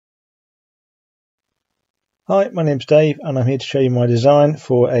Hi, my name's Dave and I'm here to show you my design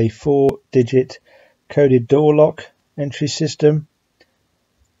for a 4-digit coded door lock entry system.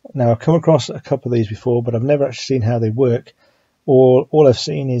 Now I've come across a couple of these before, but I've never actually seen how they work. All I've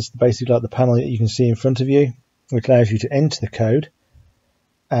seen is basically like the panel that you can see in front of you, which allows you to enter the code,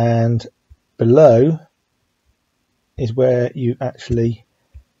 and below is where you actually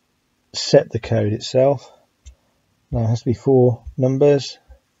set the code itself. Now it has to be 4 numbers.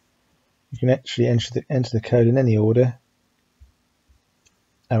 You can actually enter the code in any order.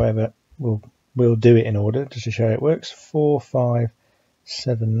 However, we'll do it in order just to show how it works. 4, 5,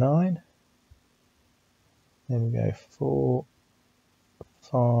 7, 9. There we go. 4,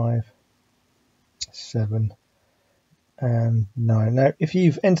 5, 7, and 9. Now, if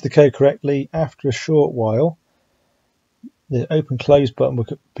you've entered the code correctly, after a short while, the open close button will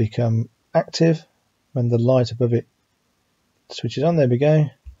become active when the light above it switches on. There we go.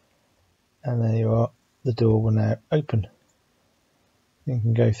 And there you are, the door will now open. You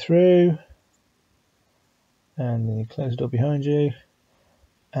can go through, and then you close the door behind you,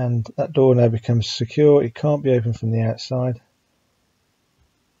 and that door now becomes secure. It can't be opened from the outside.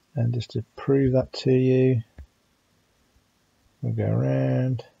 And just to prove that to you, we'll go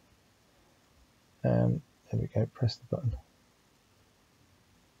around, and there we go, press the button.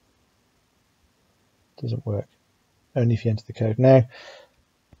 Doesn't work, only if you enter the code. Now,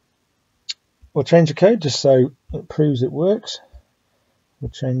 we'll change the code just so it proves it works.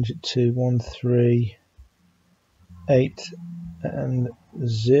 We'll change it to 1, 3, 8, and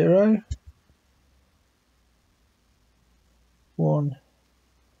 0. 1,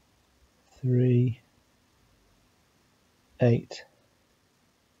 3, 8,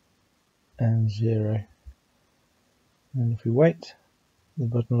 and 0. And if we wait, the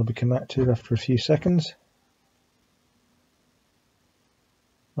button will become active after a few seconds.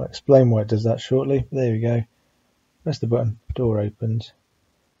 I'll explain why it does that shortly. There we go. Press the button, door opens.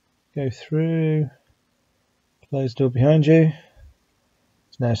 Go through, close the door behind you.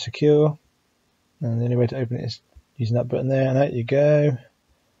 It's now secure. And the only way to open it is using that button there. And out you go.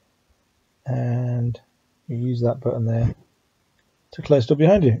 And you use that button there to close the door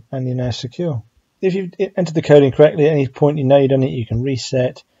behind you. And you're now secure. If you've entered the code incorrectly at any point you know you've done it, you can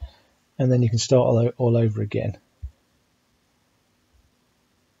reset. And then you can start all over again.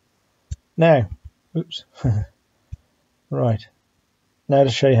 Now, oops, right, now to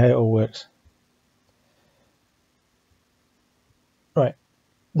show you how it all works. Right,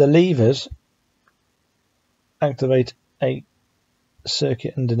 the levers activate a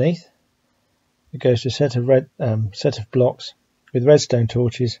circuit underneath. It goes to a set of blocks with redstone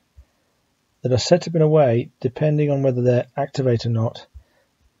torches that are set up in a way, depending on whether they're activated or not,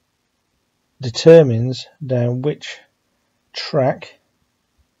 determines down which track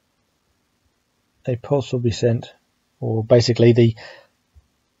a pulse will be sent, or basically the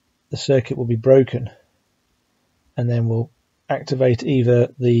circuit will be broken, and then we'll activate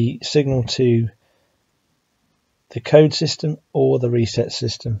either the signal to the code system or the reset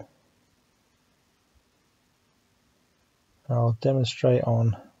system. I'll demonstrate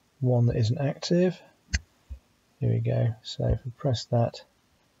on one that isn't active. Here we go. So if we press that,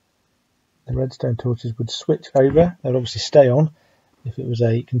 the redstone torches would switch over. They'll obviously stay on if it was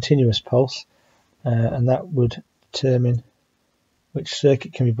a continuous pulse. And that would determine which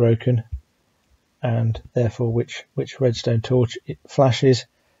circuit can be broken, and therefore which redstone torch it flashes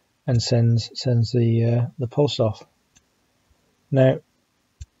and sends the pulse off. Now,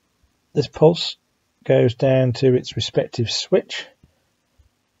 this pulse goes down to its respective switch,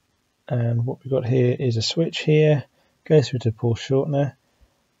 and what we've got here is a switch here, goes through to a pulse shortener.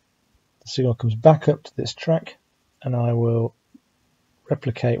 The signal comes back up to this track, and I will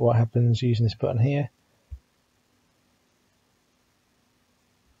replicate what happens using this button here,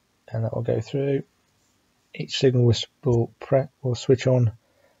 and that will go through. Each signal will switch on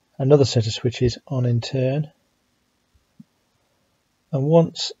another set of switches on in turn, and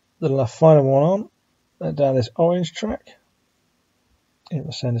once the final one on down this orange track, it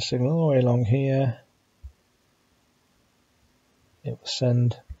will send a signal all the way along here. It will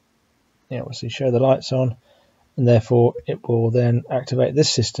send, obviously show the lights on, and therefore it will then activate this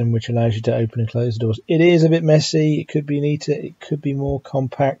system, which allows you to open and close the doors. It is a bit messy, it could be neater, it could be more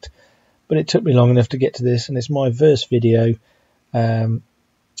compact, but it took me long enough to get to this, and it's my first video, and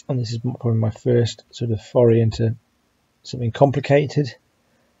this is probably my first sort of foray into something complicated.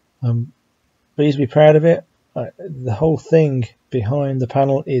 Please be proud of it. The whole thing behind the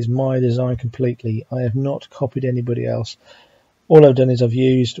panel is my design completely. I have not copied anybody else. All I've done is I've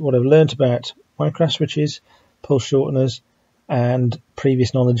used what I've learnt about Minecraft switches, pulse shorteners, and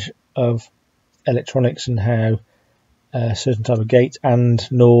previous knowledge of electronics and how certain type of gate and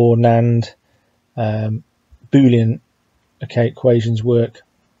NOR, NAND, Boolean equations work.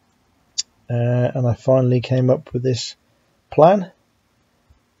 And I finally came up with this plan.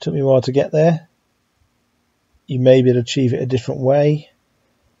 Took me a while to get there. You may be able to achieve it a different way.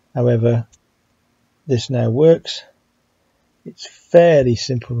 However, this now works. It's fairly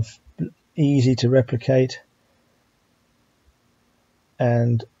simple, easy to replicate.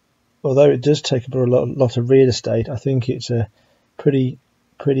 And although it does take up a lot of real estate, I think it's a pretty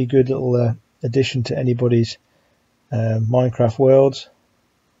good little addition to anybody's Minecraft worlds.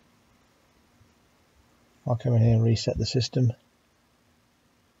 I'll come in here and reset the system.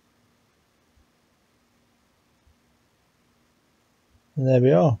 And there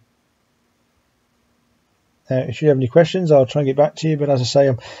we are. Now, if you have any questions, I'll try and get back to you. But as I say,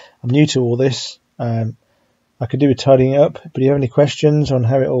 I'm new to all this. I could do with tidying it up. But if you have any questions on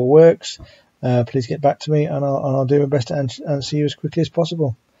how it all works, please get back to me, and I'll do my best to answer you as quickly as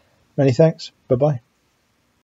possible. Many thanks. Bye-bye.